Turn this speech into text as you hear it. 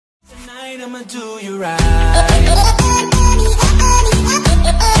I'ma do you right.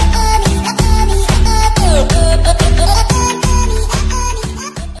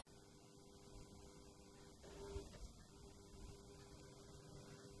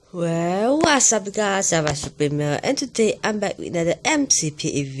 Well, what's up guys, I'm Supreme and today I'm back with another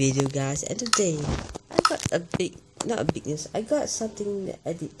MCPE video guys, and today I got I got something that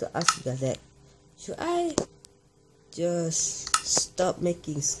I need to ask you guys, that should I just stop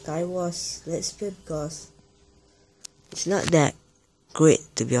making SkyWars Let's Play because it's not that great,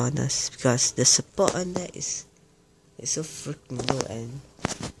 to be honest, because the support on that is so freaking low, and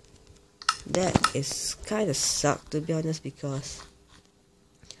that is kind of suck, to be honest, because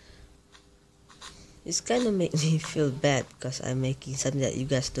it's kind of make me feel bad because I'm making something that you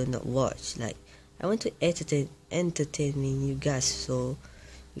guys do not watch. Like, I want to entertaining you guys, so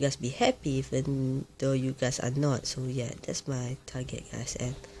you guys be happy even though you guys are not. So yeah, that's my target guys,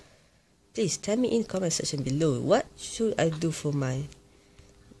 and please tell me in comment section below what should I do for my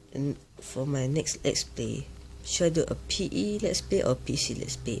next let's play. Should I do a PE let's play or PC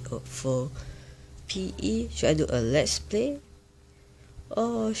let's play? Or for PE, should I do a let's play,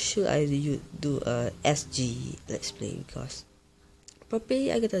 or should I do a SG let's play? Because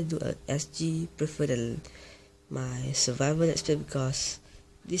probably I gotta do a SG, prefer than my survival let's play, because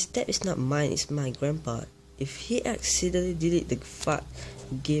this tab is not mine, it's my grandpa. If he accidentally delete the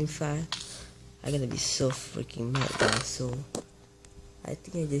game file, I'm gonna be so freaking mad guys. So I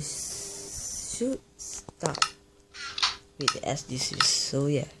think I just should start with the SG series. So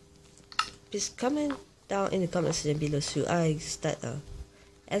yeah, please comment down in the comment section below, should I start a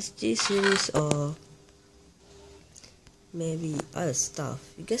SG series or maybe other stuff?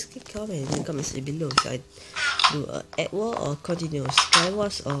 You guys can comment in the comments below. Should I do a At War or continue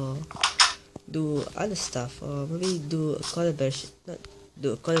SkyWars, or do other stuff, or maybe do a collaboration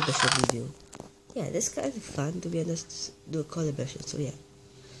video? Yeah, that's kind of fun, to be honest, do a collaboration. So yeah,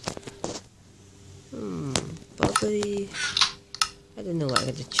 probably I don't know what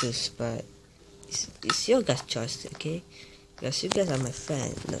I'm gonna choose, but it's your guys' choice, okay? Because you guys are my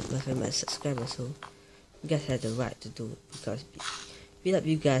friend, not my friend, my subscriber, so you guys have the right to do it, because without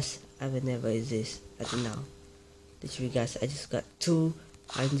you guys, I will never exist until now. Literally guys, I just got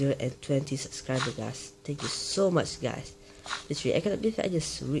 220 subscribers guys. Thank you so much guys. Literally, I cannot believe I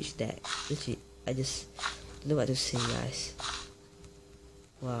just reached that. Literally, I just don't know what to say guys.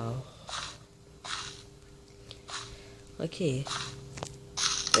 Wow. Okay,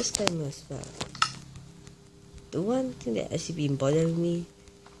 let's time as well. The one thing that actually been bothering me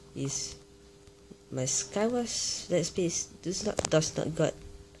is my SkyWars Let's Play does not got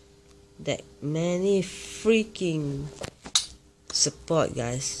that many freaking support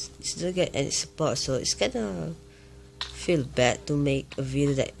guys. It doesn't get any support, so it's kinda feel bad to make a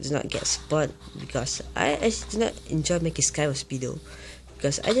video that does not get support, because I actually do not enjoy making SkyWars video,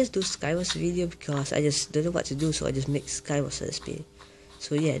 because I just do SkyWars video because I just don't know what to do, so I just make SkyWars Let's Play.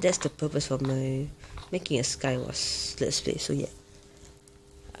 So yeah, that's the purpose for my making a SkyWars Let's Play. So yeah,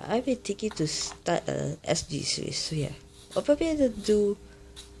 I've been thinking to start a SG series. So yeah, or probably I'll do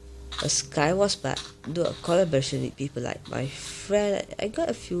a SkyWars, but do a collaboration with people like my friend. I got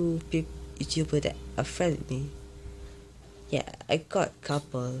a few YouTubers that are friends with me. Yeah, I got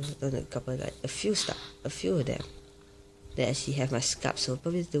like a few of them that actually have my Skype, so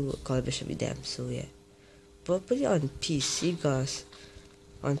probably do a collaboration with them. So yeah, probably on PC, because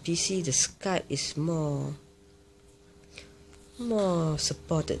on PC the Skype is more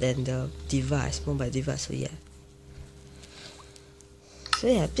supported than the mobile device. So yeah. So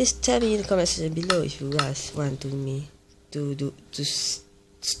yeah, please tell me in the comment section below if you guys want me to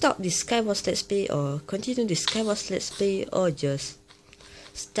stop this SkyWars Let's Play, or continue this SkyWars Let's Play, or just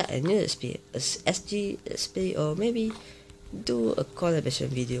start a new Let's Play, a SG Let's Play, or maybe do a collaboration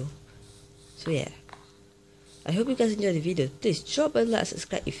video. So yeah, I hope you guys enjoyed the video. Please drop a like,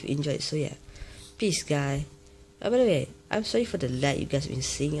 subscribe if you enjoyed it. So yeah, peace guys. By the way, I'm sorry for the lag you guys been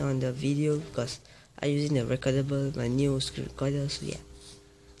seeing on the video, because I'm using the recordable, my new screen recorder. So yeah,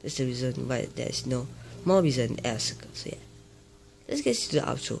 that's the reason why there's no more reason else. So yeah, let's get to the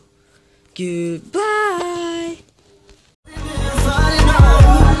outro. Goodbye.